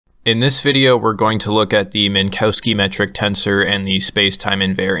In this video, we're going to look at the Minkowski metric tensor and the spacetime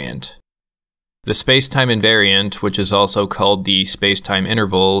invariant. The spacetime invariant, which is also called the spacetime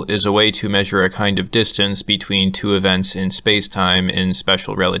interval, is a way to measure a kind of distance between two events in spacetime in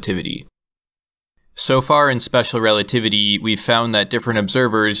special relativity. So far in special relativity, we've found that different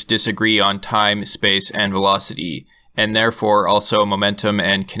observers disagree on time, space, and velocity, and therefore also momentum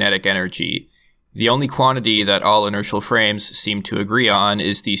and kinetic energy. The only quantity that all inertial frames seem to agree on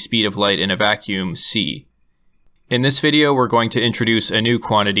is the speed of light in a vacuum, c. In this video, we're going to introduce a new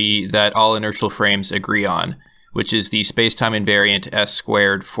quantity that all inertial frames agree on, which is the spacetime invariant s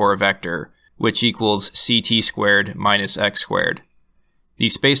squared for a vector, which equals ct squared minus x squared. The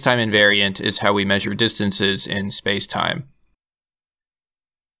spacetime invariant is how we measure distances in spacetime.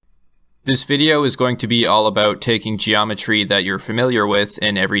 This video is going to be all about taking geometry that you're familiar with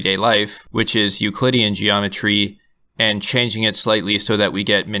in everyday life, which is Euclidean geometry, and changing it slightly so that we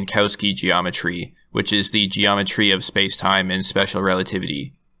get Minkowski geometry, which is the geometry of spacetime in special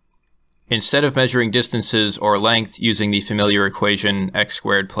relativity. Instead of measuring distances or length using the familiar equation x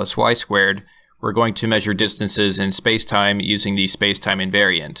squared plus y squared, we're going to measure distances in spacetime using the spacetime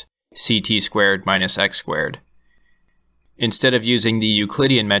invariant, ct squared minus x squared. Instead of using the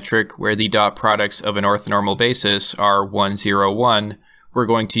Euclidean metric, where the dot products of an orthonormal basis are 1, 0, 1, we're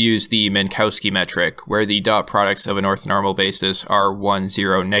going to use the Minkowski metric, where the dot products of an orthonormal basis are 1,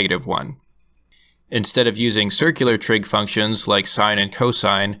 0, negative 1. Instead of using circular trig functions like sine and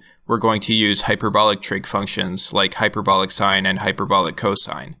cosine, we're going to use hyperbolic trig functions like hyperbolic sine and hyperbolic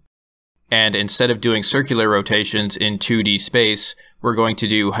cosine. And instead of doing circular rotations in 2D space, we're going to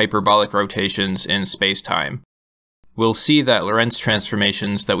do hyperbolic rotations in spacetime. We'll see that Lorentz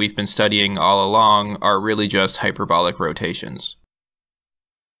transformations that we've been studying all along are really just hyperbolic rotations.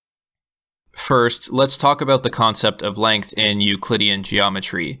 First, let's talk about the concept of length in Euclidean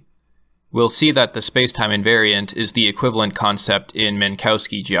geometry. We'll see that the spacetime invariant is the equivalent concept in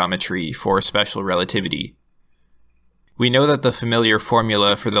Minkowski geometry for special relativity. We know that the familiar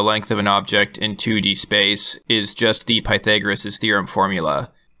formula for the length of an object in 2D space is just the Pythagoras' theorem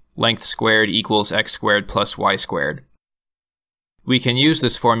formula. Length squared equals x squared plus y squared. We can use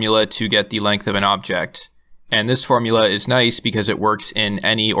this formula to get the length of an object, and this formula is nice because it works in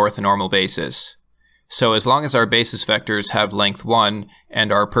any orthonormal basis. So as long as our basis vectors have length 1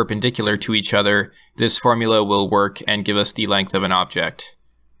 and are perpendicular to each other, this formula will work and give us the length of an object.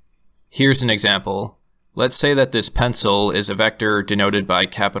 Here's an example. Let's say that this pencil is a vector denoted by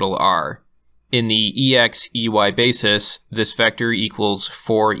capital R. In the EX, EY basis, this vector equals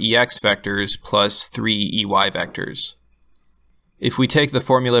 4 EX vectors plus 3 EY vectors. If we take the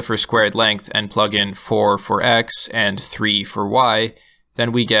formula for squared length and plug in 4 for x and 3 for y,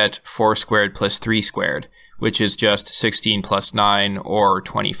 then we get 4 squared plus 3 squared, which is just 16 plus 9, or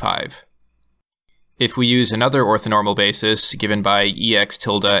 25. If we use another orthonormal basis given by EX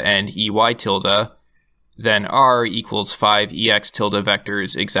tilde and EY tilde, then R equals 5 EX tilde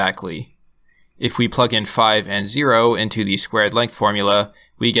vectors exactly. If we plug in 5 and 0 into the squared length formula,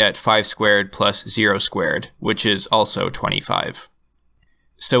 we get 5 squared plus 0 squared, which is also 25.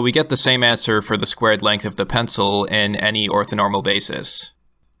 So we get the same answer for the squared length of the pencil in any orthonormal basis.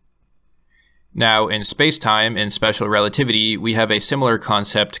 Now, in spacetime, in special relativity, we have a similar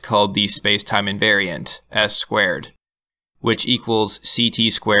concept called the spacetime invariant, s squared, which equals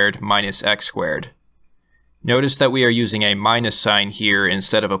ct squared minus x squared. Notice that we are using a minus sign here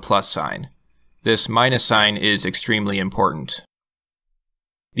instead of a plus sign. This minus sign is extremely important.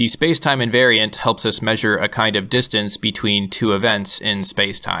 The spacetime invariant helps us measure a kind of distance between two events in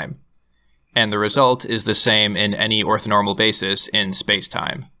spacetime, and the result is the same in any orthonormal basis in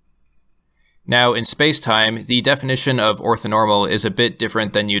spacetime. Now, in spacetime, the definition of orthonormal is a bit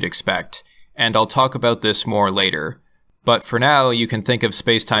different than you'd expect, and I'll talk about this more later. But for now, you can think of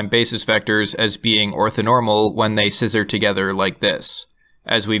spacetime basis vectors as being orthonormal when they scissor together like this,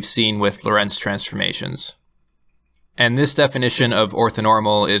 as we've seen with Lorentz transformations. And this definition of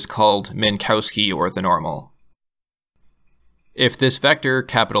orthonormal is called Minkowski orthonormal. If this vector,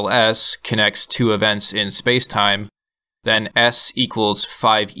 capital S, connects two events in spacetime, then S equals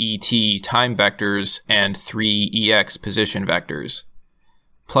 5 ET time vectors and 3 EX position vectors.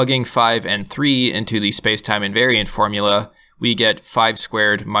 Plugging 5 and 3 into the spacetime invariant formula, we get 5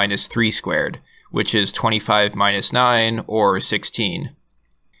 squared minus 3 squared, which is 25 minus 9, or 16.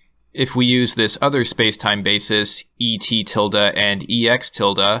 If we use this other spacetime basis, ET tilde and EX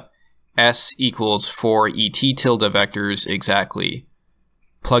tilde, S equals 4 ET tilde vectors exactly.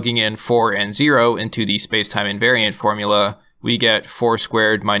 Plugging in 4 and 0 into the spacetime invariant formula, we get 4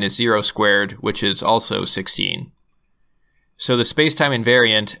 squared minus 0 squared, which is also 16. So the spacetime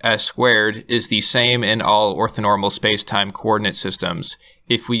invariant s squared is the same in all orthonormal spacetime coordinate systems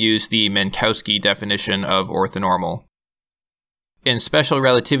if we use the Minkowski definition of orthonormal. In special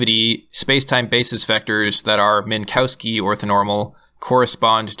relativity, spacetime basis vectors that are Minkowski orthonormal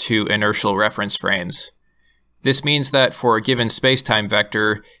correspond to inertial reference frames. This means that for a given spacetime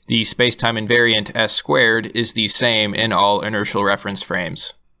vector, the spacetime invariant s squared is the same in all inertial reference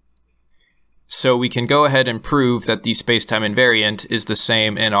frames. So we can go ahead and prove that the spacetime invariant is the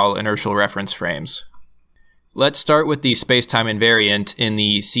same in all inertial reference frames. Let's start with the spacetime invariant in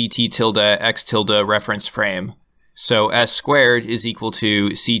the ct tilde x tilde reference frame. So s squared is equal to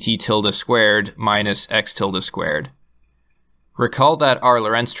ct tilde squared minus x tilde squared. Recall that our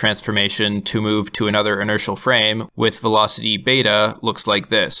Lorentz transformation to move to another inertial frame with velocity beta looks like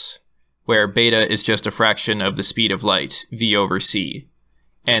this, where beta is just a fraction of the speed of light, v over c,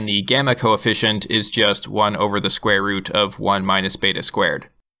 and the gamma coefficient is just 1 over the square root of 1 minus beta squared.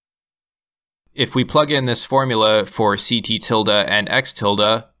 If we plug in this formula for ct tilde and x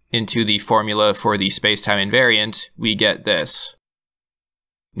tilde into the formula for the spacetime invariant, we get this.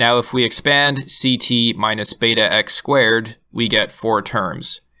 Now if we expand ct minus beta x squared, we get 4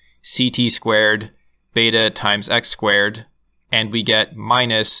 terms, ct squared, beta times x squared, and we get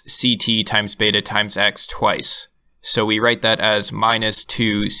minus ct times beta times x twice. So we write that as minus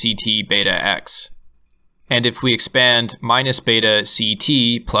 2 ct beta x. And if we expand minus beta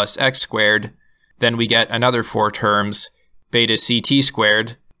ct plus x squared, then we get another 4 terms, beta ct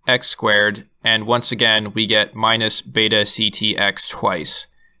squared, x squared, and once again we get minus beta ctx twice.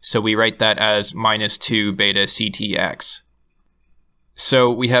 So we write that as minus 2 beta ctx.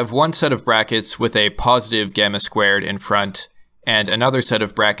 So we have one set of brackets with a positive gamma squared in front, and another set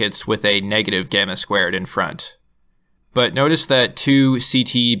of brackets with a negative gamma squared in front. But notice that 2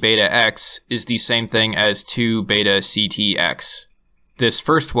 ct beta x is the same thing as 2 beta ctx. This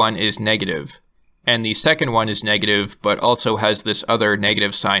first one is negative, and the second one is negative but also has this other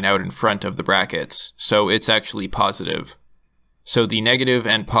negative sign out in front of the brackets, so it's actually positive. So the negative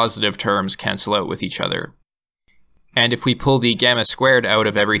and positive terms cancel out with each other. And if we pull the gamma squared out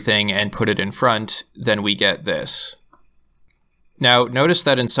of everything and put it in front, then we get this. Now notice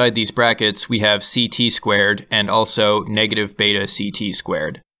that inside these brackets we have ct squared and also negative beta ct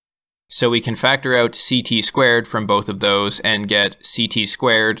squared. So we can factor out ct squared from both of those and get ct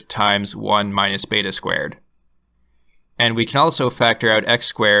squared times 1 minus beta squared. And we can also factor out x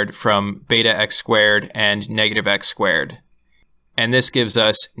squared from beta x squared and negative x squared. And this gives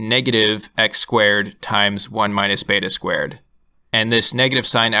us negative x squared times 1 minus beta squared. And this negative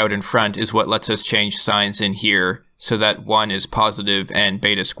sign out in front is what lets us change signs in here so that 1 is positive and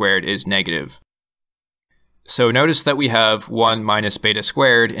beta squared is negative. So notice that we have 1 minus beta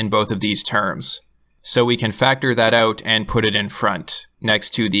squared in both of these terms. So we can factor that out and put it in front,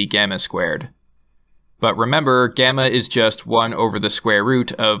 next to the gamma squared. But remember, gamma is just 1 over the square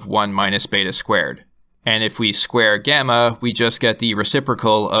root of 1 minus beta squared. And if we square gamma, we just get the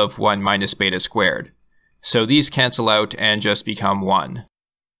reciprocal of 1 minus beta squared. So these cancel out and just become 1.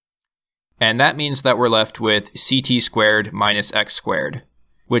 And that means that we're left with ct squared minus x squared,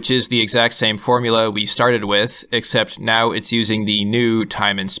 which is the exact same formula we started with, except now it's using the new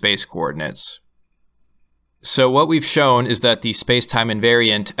time and space coordinates. So what we've shown is that the spacetime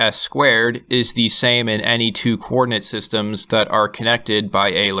invariant s squared is the same in any two coordinate systems that are connected by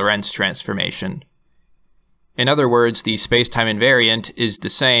a Lorentz transformation. In other words, the spacetime invariant is the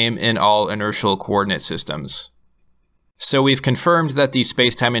same in all inertial coordinate systems. So we've confirmed that the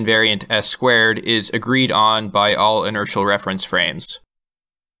spacetime invariant s squared is agreed on by all inertial reference frames.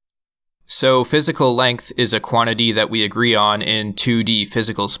 So physical length is a quantity that we agree on in 2D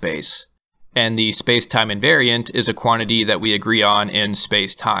physical space, and the spacetime invariant is a quantity that we agree on in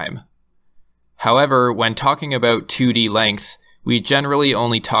space-time. However, when talking about 2D length, we generally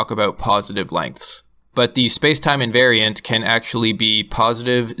only talk about positive lengths. But the spacetime invariant can actually be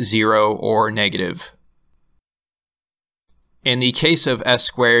positive, 0, or negative. In the case of s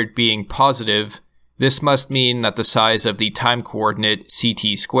squared being positive, this must mean that the size of the time coordinate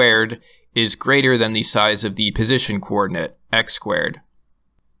ct squared is greater than the size of the position coordinate x squared.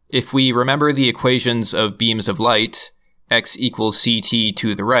 If we remember the equations of beams of light, x equals ct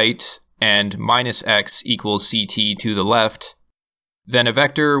to the right, and minus x equals ct to the left, then a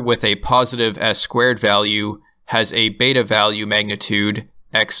vector with a positive s squared value has a beta value magnitude,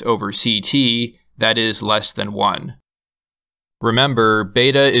 x over ct, that is less than 1. Remember,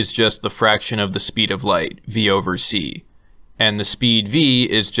 beta is just the fraction of the speed of light, v over c, and the speed v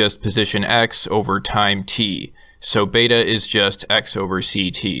is just position x over time t, so beta is just x over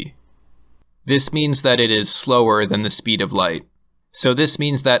ct. This means that it is slower than the speed of light. So this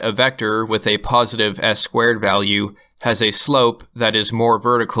means that a vector with a positive s squared value has a slope that is more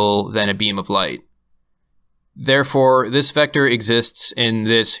vertical than a beam of light. Therefore, this vector exists in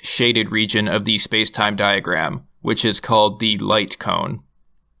this shaded region of the spacetime diagram, which is called the light cone.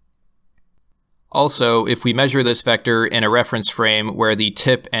 Also, if we measure this vector in a reference frame where the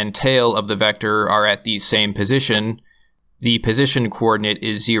tip and tail of the vector are at the same position, the position coordinate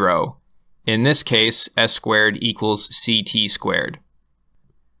is 0. In this case, s squared equals ct squared.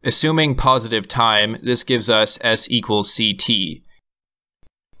 Assuming positive time, this gives us s equals ct.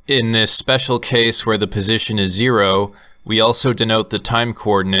 In this special case where the position is 0, we also denote the time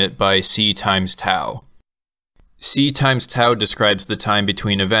coordinate by c times tau. C times tau describes the time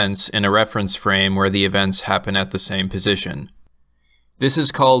between events in a reference frame where the events happen at the same position. This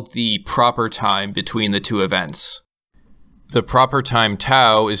is called the proper time between the two events. The proper time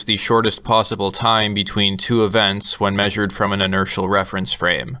tau is the shortest possible time between two events when measured from an inertial reference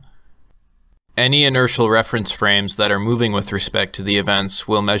frame. Any inertial reference frames that are moving with respect to the events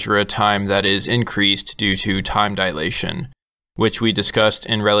will measure a time that is increased due to time dilation, which we discussed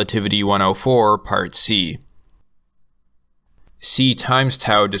in Relativity 104, Part C. C times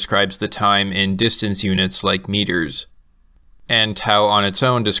tau describes the time in distance units like meters, and tau on its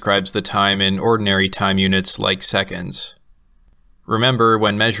own describes the time in ordinary time units like seconds. Remember,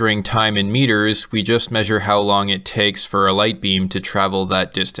 when measuring time in meters, we just measure how long it takes for a light beam to travel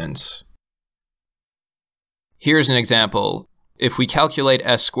that distance. Here's an example. If we calculate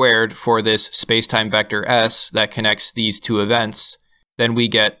s squared for this spacetime vector s that connects these two events, then we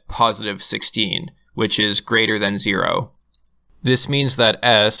get positive 16, which is greater than 0. This means that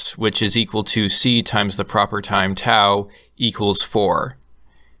s, which is equal to c times the proper time tau, equals 4.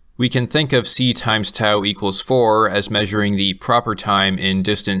 We can think of c times tau equals 4 as measuring the proper time in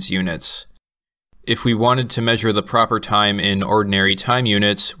distance units. If we wanted to measure the proper time in ordinary time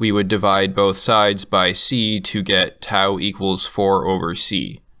units, we would divide both sides by c to get tau equals 4 over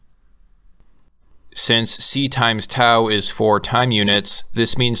c. Since c times tau is 4 time units,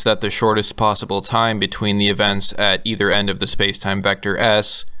 this means that the shortest possible time between the events at either end of the spacetime vector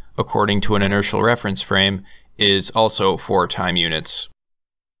s, according to an inertial reference frame, is also 4 time units.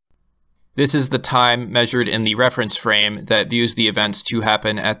 This is the time measured in the reference frame that views the events to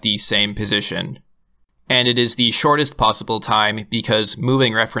happen at the same position. And it is the shortest possible time because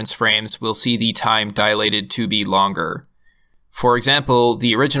moving reference frames will see the time dilated to be longer. For example,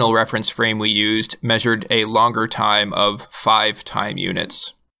 the original reference frame we used measured a longer time of 5 time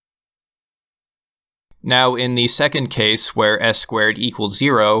units. Now, in the second case, where s squared equals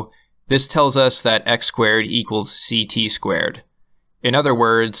 0, this tells us that x squared equals ct squared. In other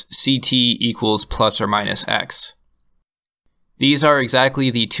words, ct equals plus or minus x. These are exactly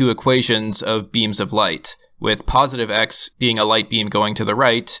the two equations of beams of light, with positive x being a light beam going to the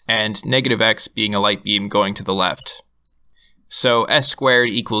right, and negative x being a light beam going to the left. So s squared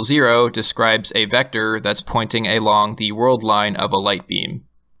equals 0 describes a vector that's pointing along the world line of a light beam.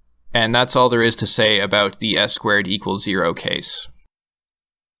 And that's all there is to say about the s squared equals 0 case.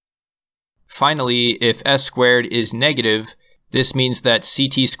 Finally, if s squared is negative, this means that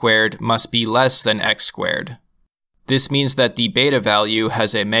ct squared must be less than x squared. This means that the beta value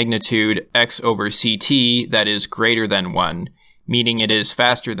has a magnitude x over ct that is greater than 1, meaning it is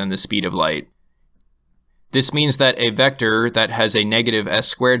faster than the speed of light. This means that a vector that has a negative s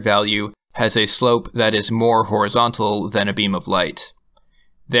squared value has a slope that is more horizontal than a beam of light.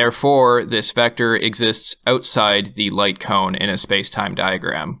 Therefore, this vector exists outside the light cone in a spacetime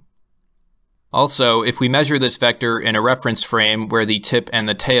diagram. Also, if we measure this vector in a reference frame where the tip and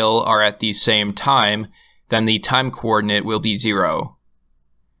the tail are at the same time, then the time coordinate will be 0.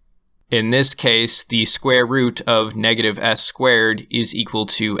 In this case, the square root of negative s squared is equal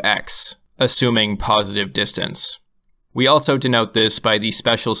to x, assuming positive distance. We also denote this by the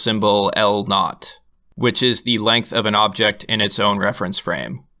special symbol L0, which is the length of an object in its own reference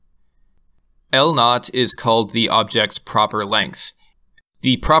frame. L0 is called the object's proper length.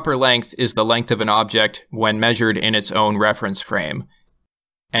 The proper length is the length of an object when measured in its own reference frame,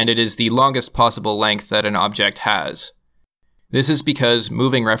 and it is the longest possible length that an object has. This is because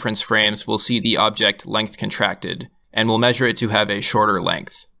moving reference frames will see the object length contracted, and will measure it to have a shorter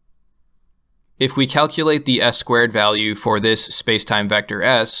length. If we calculate the s squared value for this spacetime vector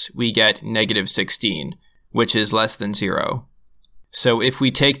s, we get negative 16, which is less than 0. So if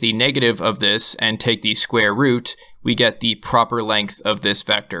we take the negative of this and take the square root, we get the proper length of this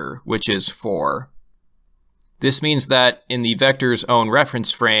vector, which is 4. This means that in the vector's own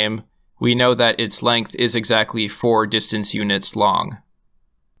reference frame, we know that its length is exactly 4 distance units long.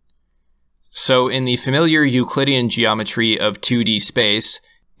 So in the familiar Euclidean geometry of 2D space,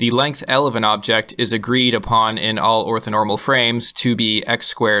 the length L of an object is agreed upon in all orthonormal frames to be x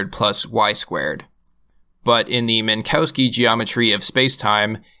squared plus y squared. But in the Minkowski geometry of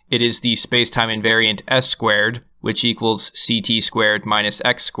spacetime, it is the spacetime invariant s squared, which equals ct squared minus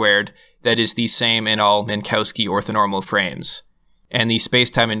x squared, that is the same in all Minkowski orthonormal frames. And the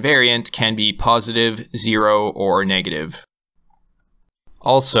spacetime invariant can be positive, 0, or negative.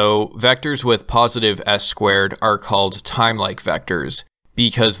 Also, vectors with positive s squared are called time-like vectors,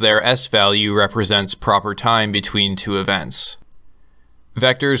 because their s value represents proper time between two events.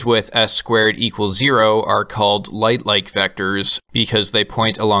 Vectors with s squared equals 0 are called light-like vectors because they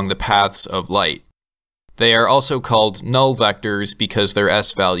point along the paths of light. They are also called null vectors because their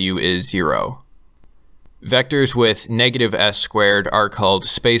s value is 0. Vectors with negative s squared are called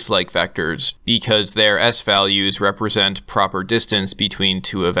space-like vectors because their s values represent proper distance between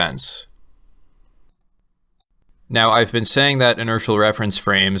two events. Now, I've been saying that inertial reference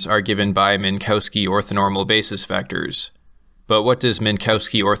frames are given by Minkowski orthonormal basis vectors. But what does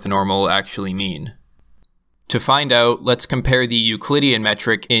Minkowski orthonormal actually mean? To find out, let's compare the Euclidean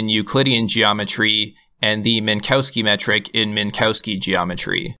metric in Euclidean geometry and the Minkowski metric in Minkowski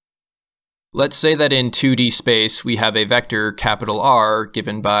geometry. Let's say that in 2D space we have a vector capital R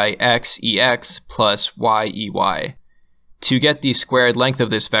given by x ex plus y ey. To get the squared length of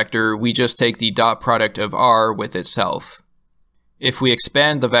this vector, we just take the dot product of R with itself. If we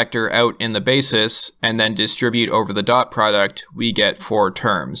expand the vector out in the basis and then distribute over the dot product, we get 4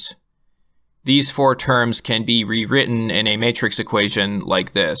 terms. These 4 terms can be rewritten in a matrix equation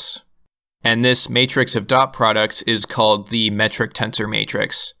like this. And this matrix of dot products is called the metric tensor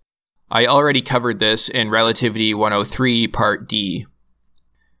matrix. I already covered this in Relativity 103 Part D.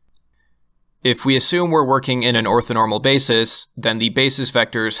 If we assume we're working in an orthonormal basis, then the basis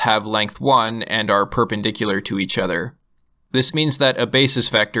vectors have length 1 and are perpendicular to each other. This means that a basis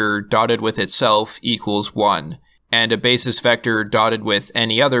vector dotted with itself equals 1, and a basis vector dotted with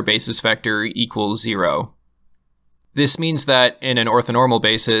any other basis vector equals 0. This means that in an orthonormal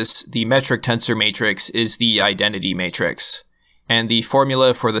basis, the metric tensor matrix is the identity matrix, and the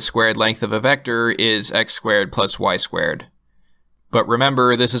formula for the squared length of a vector is x squared plus y squared. But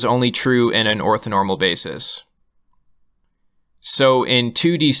remember, this is only true in an orthonormal basis. So in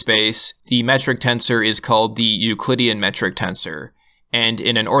 2D space, the metric tensor is called the Euclidean metric tensor, and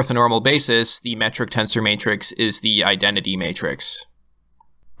in an orthonormal basis, the metric tensor matrix is the identity matrix.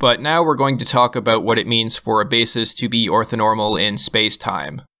 But now we're going to talk about what it means for a basis to be orthonormal in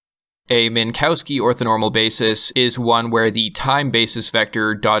space-time. A Minkowski orthonormal basis is one where the time basis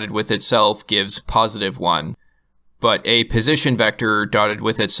vector dotted with itself gives positive 1, but a position vector dotted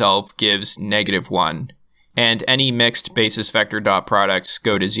with itself gives negative 1, and any mixed basis vector dot products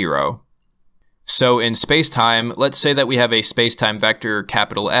go to 0. So in spacetime, let's say that we have a spacetime vector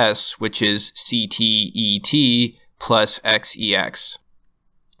capital S, which is CTET plus XEX.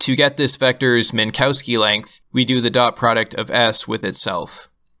 To get this vector's Minkowski length, we do the dot product of S with itself.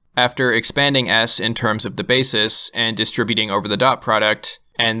 After expanding S in terms of the basis and distributing over the dot product,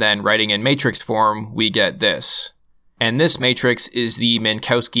 and then writing in matrix form, we get this. And this matrix is the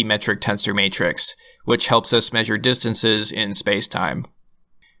Minkowski metric tensor matrix, which helps us measure distances in spacetime.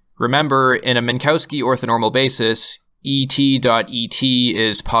 Remember, in a Minkowski orthonormal basis, et.et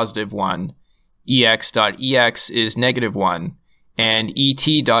is positive 1, ex.ex is negative 1, and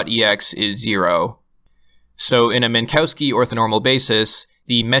et.ex is 0. So in a Minkowski orthonormal basis,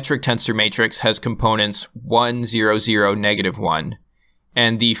 the metric tensor matrix has components 1, 0, 0, negative 1.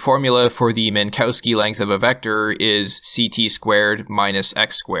 And the formula for the Minkowski length of a vector is ct squared minus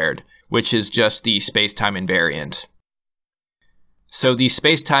x squared, which is just the spacetime invariant. So the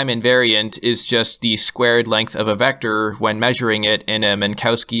spacetime invariant is just the squared length of a vector when measuring it in a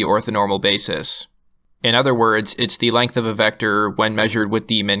Minkowski orthonormal basis. In other words, it's the length of a vector when measured with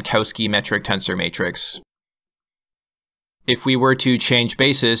the Minkowski metric tensor matrix. If we were to change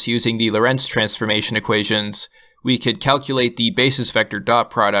basis using the Lorentz transformation equations, we could calculate the basis vector dot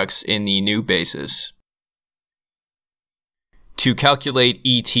products in the new basis. To calculate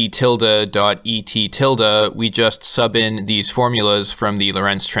et tilde dot et tilde, we just sub in these formulas from the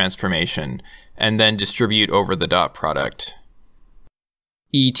Lorentz transformation, and then distribute over the dot product.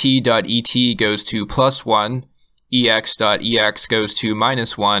 et dot et goes to plus 1, ex dot ex goes to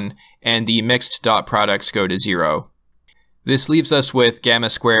minus 1, and the mixed dot products go to 0. This leaves us with gamma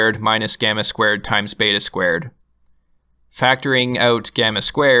squared minus gamma squared times beta squared. Factoring out gamma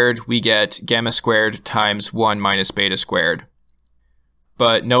squared, we get gamma squared times 1 minus beta squared.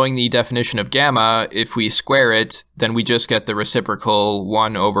 But knowing the definition of gamma, if we square it, then we just get the reciprocal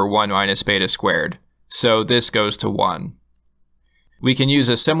 1 over 1 minus beta squared. So this goes to 1. We can use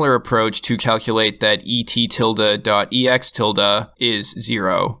a similar approach to calculate that et tilde dot ex tilde is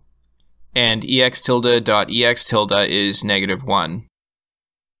 0, and ex tilde dot ex tilde is negative 1.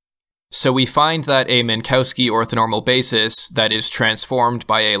 So we find that a Minkowski orthonormal basis that is transformed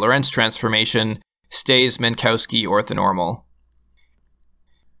by a Lorentz transformation stays Minkowski orthonormal.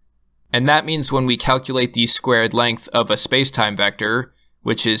 And that means when we calculate the squared length of a spacetime vector,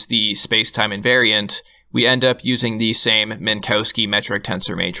 which is the spacetime invariant, we end up using the same Minkowski metric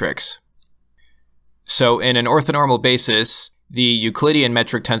tensor matrix. So in an orthonormal basis, the Euclidean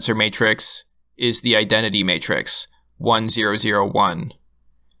metric tensor matrix is the identity matrix, 1, 0, 0, 1.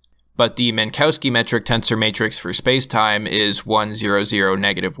 But the Minkowski metric tensor matrix for spacetime is 1, 0, 0,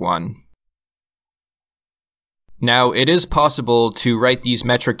 negative 1. Now, it is possible to write these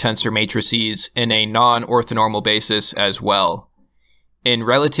metric tensor matrices in a non-orthonormal basis as well. In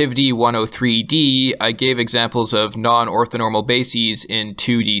Relativity 103D, I gave examples of non-orthonormal bases in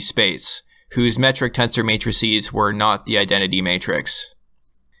 2D space, whose metric tensor matrices were not the identity matrix.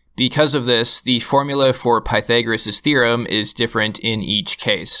 Because of this, the formula for Pythagoras' theorem is different in each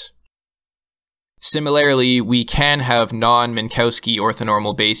case. Similarly, we can have non-Minkowski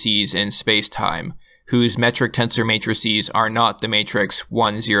orthonormal bases in spacetime, whose metric tensor matrices are not the matrix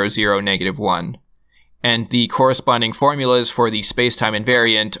 1, 0, 0, negative 1. And the corresponding formulas for the spacetime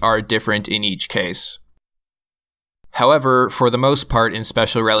invariant are different in each case. However, for the most part in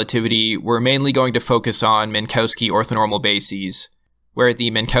special relativity, we're mainly going to focus on Minkowski orthonormal bases, where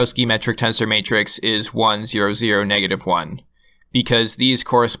the Minkowski metric tensor matrix is 1, 0, 0, negative 1, because these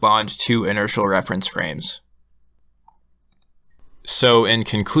correspond to inertial reference frames. So in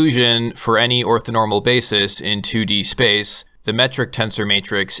conclusion, for any orthonormal basis in 2D space, the metric tensor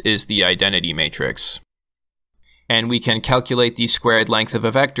matrix is the identity matrix. And we can calculate the squared length of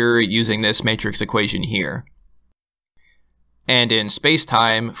a vector using this matrix equation here. And in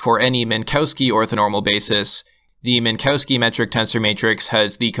spacetime, for any Minkowski orthonormal basis, the Minkowski metric tensor matrix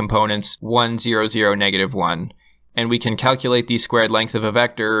has the components 1, 0, 0, negative 1. And we can calculate the squared length of a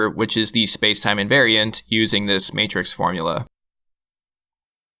vector, which is the spacetime invariant, using this matrix formula.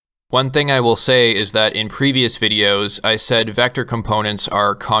 One thing I will say is that in previous videos, I said vector components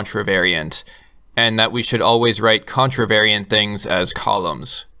are contravariant, and that we should always write contravariant things as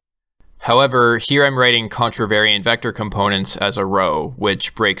columns. However, here I'm writing contravariant vector components as a row,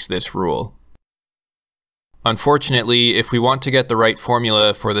 which breaks this rule. Unfortunately, if we want to get the right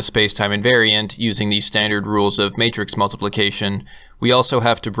formula for the spacetime invariant using the standard rules of matrix multiplication, we also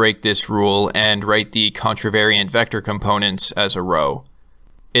have to break this rule and write the contravariant vector components as a row.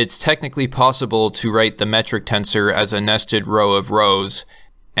 It's technically possible to write the metric tensor as a nested row of rows,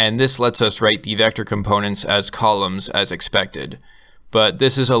 and this lets us write the vector components as columns as expected. But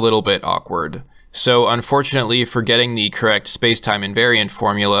this is a little bit awkward. So unfortunately, for getting the correct spacetime invariant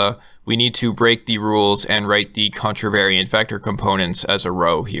formula, we need to break the rules and write the contravariant vector components as a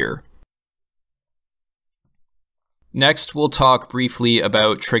row here. Next, we'll talk briefly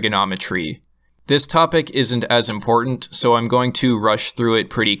about trigonometry. This topic isn't as important, so I'm going to rush through it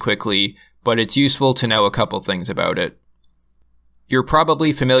pretty quickly, but it's useful to know a couple things about it. You're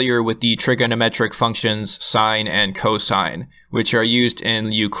probably familiar with the trigonometric functions sine and cosine, which are used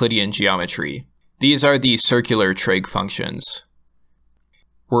in Euclidean geometry. These are the circular trig functions.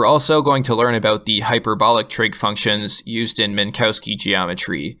 We're also going to learn about the hyperbolic trig functions used in Minkowski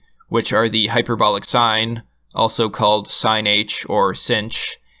geometry, which are the hyperbolic sine, also called sin h or sinh,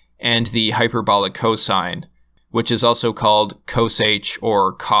 and the hyperbolic cosine, which is also called cos h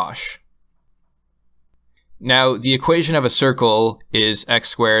or cosh. Now, the equation of a circle is x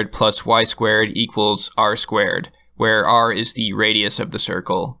squared plus y squared equals r squared, where r is the radius of the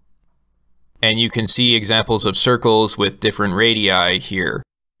circle. And you can see examples of circles with different radii here.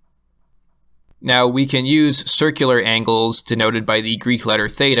 Now, we can use circular angles denoted by the Greek letter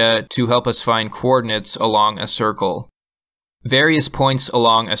theta to help us find coordinates along a circle. Various points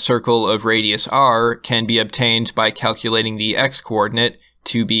along a circle of radius r can be obtained by calculating the x-coordinate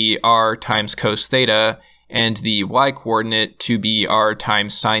to be r times cos theta and the y-coordinate to be r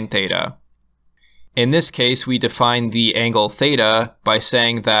times sine theta. In this case, we define the angle theta by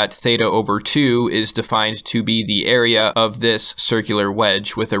saying that theta over 2 is defined to be the area of this circular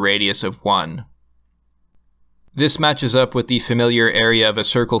wedge with a radius of 1. This matches up with the familiar area of a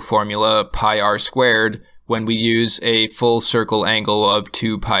circle formula, pi r squared, when we use a full circle angle of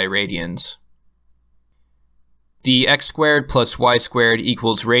 2 pi radians. The x squared plus y squared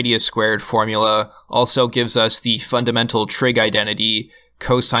equals radius squared formula also gives us the fundamental trig identity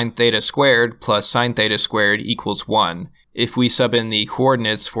cosine theta squared plus sine theta squared equals 1 if we sub in the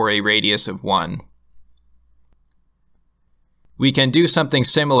coordinates for a radius of 1. We can do something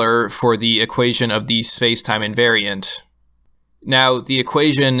similar for the equation of the spacetime invariant. Now, the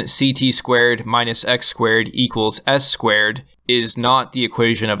equation ct squared minus x squared equals s squared is not the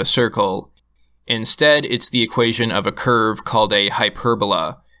equation of a circle. Instead, it's the equation of a curve called a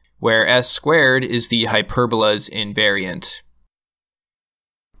hyperbola, where s squared is the hyperbola's invariant.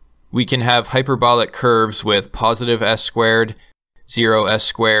 We can have hyperbolic curves with positive s squared, 0s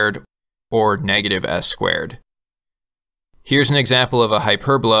squared, or negative s squared. Here's an example of a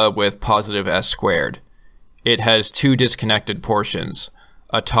hyperbola with positive s squared. It has two disconnected portions,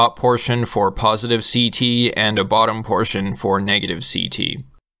 a top portion for positive ct and a bottom portion for negative ct.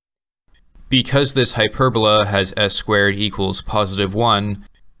 Because this hyperbola has s squared equals positive 1,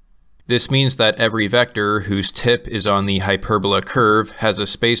 this means that every vector whose tip is on the hyperbola curve has a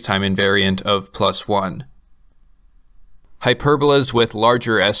spacetime invariant of plus 1. Hyperbolas with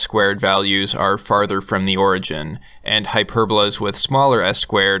larger s squared values are farther from the origin, and hyperbolas with smaller s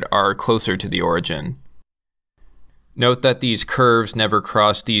squared are closer to the origin. Note that these curves never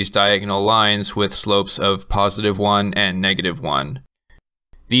cross these diagonal lines with slopes of positive 1 and negative 1.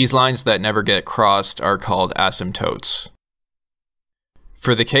 These lines that never get crossed are called asymptotes.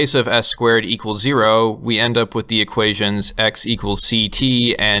 For the case of s squared equals 0, we end up with the equations x equals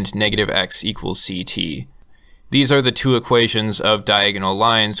ct and negative x equals ct. These are the two equations of diagonal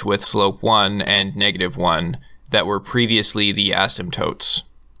lines with slope 1 and negative 1 that were previously the asymptotes.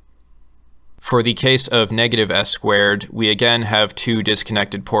 For the case of negative s squared, we again have two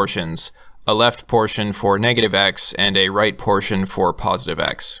disconnected portions, a left portion for negative x and a right portion for positive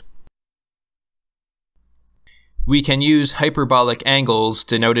x. We can use hyperbolic angles,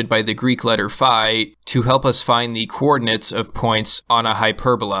 denoted by the Greek letter phi, to help us find the coordinates of points on a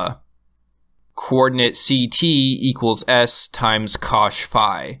hyperbola. Coordinate ct equals s times cosh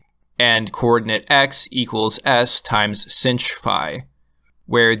phi, and coordinate x equals s times sinh phi,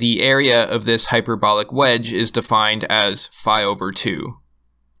 where the area of this hyperbolic wedge is defined as phi over 2.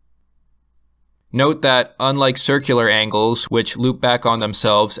 Note that, unlike circular angles, which loop back on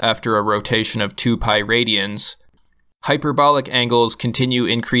themselves after a rotation of 2 pi radians, hyperbolic angles continue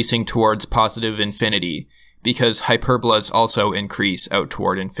increasing towards positive infinity, because hyperbolas also increase out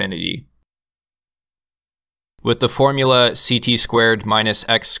toward infinity. With the formula ct squared minus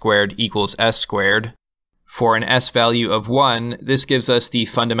x squared equals s squared, for an s value of 1, this gives us the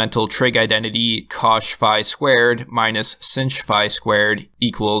fundamental trig identity cosh phi squared minus sinh phi squared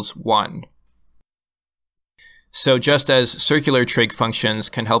equals 1. So just as circular trig functions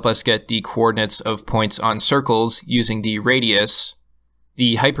can help us get the coordinates of points on circles using the radius,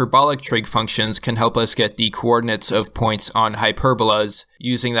 the hyperbolic trig functions can help us get the coordinates of points on hyperbolas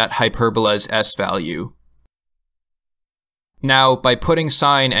using that hyperbola's s value. Now, by putting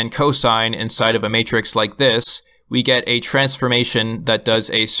sine and cosine inside of a matrix like this, we get a transformation that does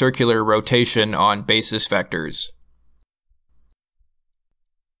a circular rotation on basis vectors.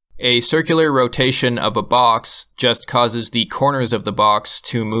 A circular rotation of a box just causes the corners of the box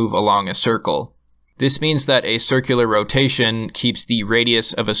to move along a circle. This means that a circular rotation keeps the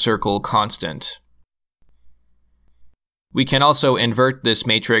radius of a circle constant. We can also invert this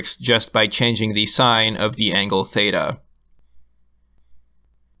matrix just by changing the sign of the angle theta.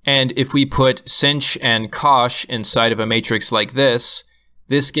 And if we put sinh and cosh inside of a matrix like this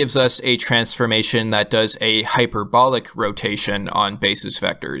gives us a transformation that does a hyperbolic rotation on basis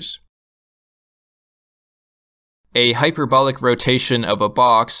vectors. A hyperbolic rotation of a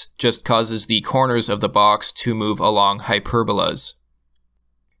box just causes the corners of the box to move along hyperbolas.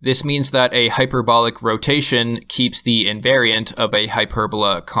 This means that a hyperbolic rotation keeps the invariant of a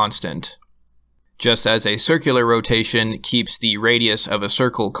hyperbola constant, just as a circular rotation keeps the radius of a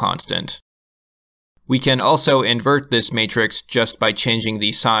circle constant. We can also invert this matrix just by changing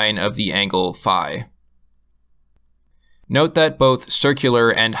the sign of the angle phi. Note that both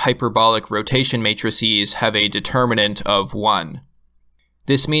circular and hyperbolic rotation matrices have a determinant of 1.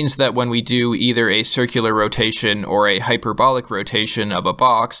 This means that when we do either a circular rotation or a hyperbolic rotation of a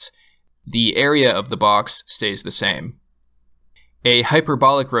box, the area of the box stays the same. A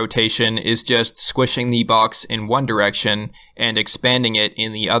hyperbolic rotation is just squishing the box in one direction and expanding it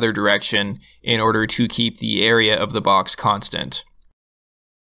in the other direction in order to keep the area of the box constant.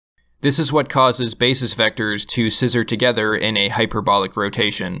 This is what causes basis vectors to scissor together in a hyperbolic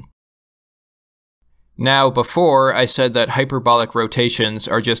rotation. Now, before, I said that hyperbolic rotations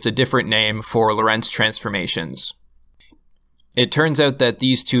are just a different name for Lorentz transformations. It turns out that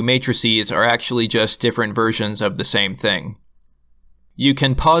these two matrices are actually just different versions of the same thing. You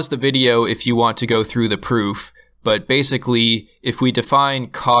can pause the video if you want to go through the proof, but basically, if we define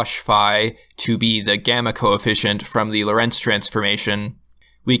cosh phi to be the gamma coefficient from the Lorentz transformation,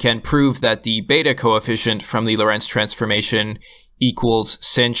 we can prove that the beta coefficient from the Lorentz transformation equals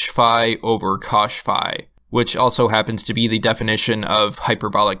sinh phi over cosh phi, which also happens to be the definition of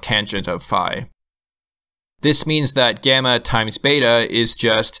hyperbolic tangent of phi. This means that gamma times beta is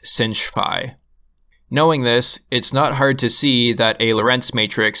just sinh phi. Knowing this, it's not hard to see that a Lorentz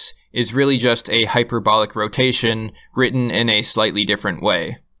matrix is really just a hyperbolic rotation written in a slightly different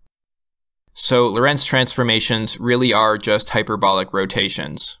way. So Lorentz transformations really are just hyperbolic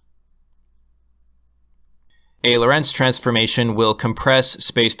rotations. A Lorentz transformation will compress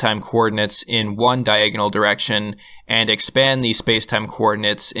spacetime coordinates in one diagonal direction and expand the spacetime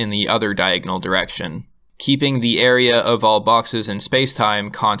coordinates in the other diagonal direction, keeping the area of all boxes in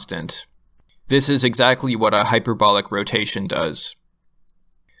spacetime constant. This is exactly what a hyperbolic rotation does.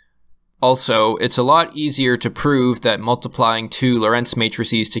 Also, it's a lot easier to prove that multiplying two Lorentz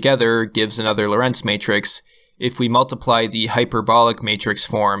matrices together gives another Lorentz matrix if we multiply the hyperbolic matrix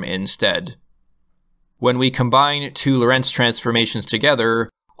form instead. When we combine two Lorentz transformations together,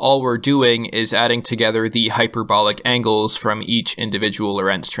 all we're doing is adding together the hyperbolic angles from each individual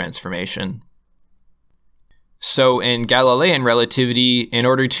Lorentz transformation. So in Galilean relativity, in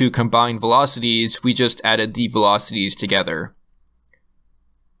order to combine velocities, we just added the velocities together.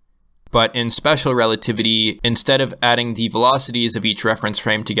 But in special relativity, instead of adding the velocities of each reference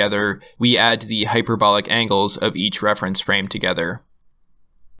frame together, we add the hyperbolic angles of each reference frame together.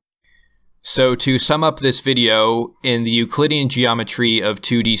 So to sum up this video, in the Euclidean geometry of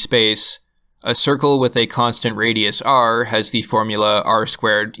 2D space, a circle with a constant radius r has the formula r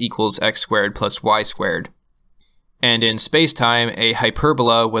squared equals x squared plus y squared. And in spacetime, a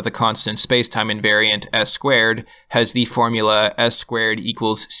hyperbola with a constant spacetime invariant s squared has the formula s squared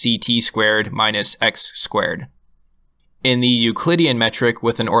equals ct squared minus x squared. In the Euclidean metric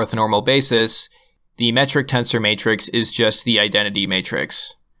with an orthonormal basis, the metric tensor matrix is just the identity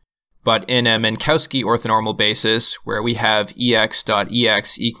matrix. But in a Minkowski orthonormal basis, where we have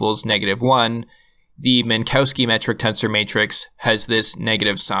ex.ex equals -1, the Minkowski metric tensor matrix has this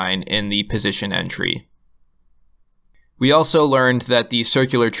negative sign in the position entry. We also learned that the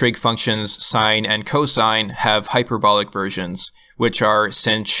circular trig functions sine and cosine have hyperbolic versions, which are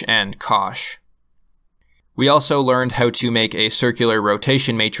sinh and cosh. We also learned how to make a circular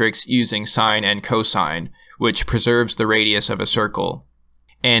rotation matrix using sine and cosine, which preserves the radius of a circle.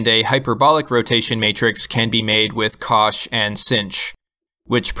 And a hyperbolic rotation matrix can be made with cosh and sinh,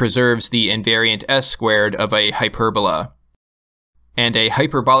 which preserves the invariant s squared of a hyperbola. And a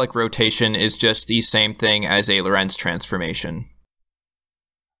hyperbolic rotation is just the same thing as a Lorentz transformation.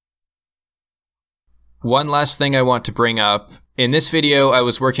 One last thing I want to bring up. In this video, I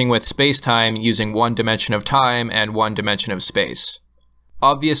was working with spacetime using one dimension of time and one dimension of space.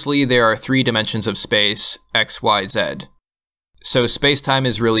 Obviously, there are 3 dimensions of space, x, y, z. So spacetime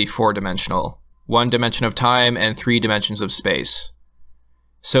is really 4-dimensional. 1 dimension of time and 3 dimensions of space.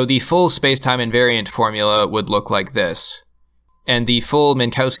 So the full spacetime invariant formula would look like this. And the full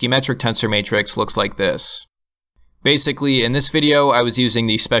Minkowski metric tensor matrix looks like this. Basically, in this video, I was using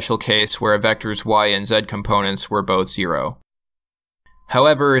the special case where a vector's y and z components were both 0.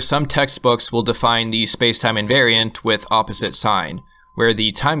 However, some textbooks will define the spacetime invariant with opposite sign, where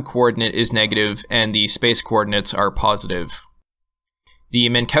the time coordinate is negative and the space coordinates are positive. The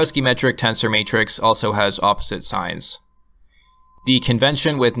Minkowski metric tensor matrix also has opposite signs. The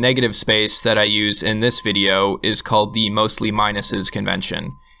convention with negative space that I use in this video is called the mostly minuses convention,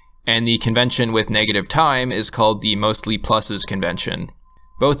 and the convention with negative time is called the mostly pluses convention.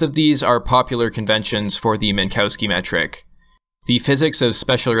 Both of these are popular conventions for the Minkowski metric. The physics of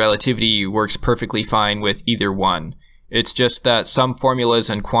special relativity works perfectly fine with either one. It's just that some formulas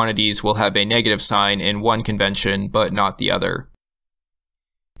and quantities will have a negative sign in one convention but not the other.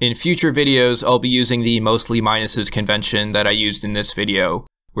 In future videos, I'll be using the mostly minuses convention that I used in this video,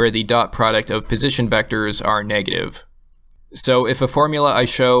 where the dot product of position vectors are negative. So if a formula I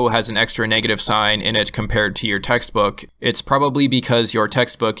show has an extra negative sign in it compared to your textbook, it's probably because your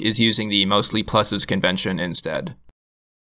textbook is using the mostly pluses convention instead.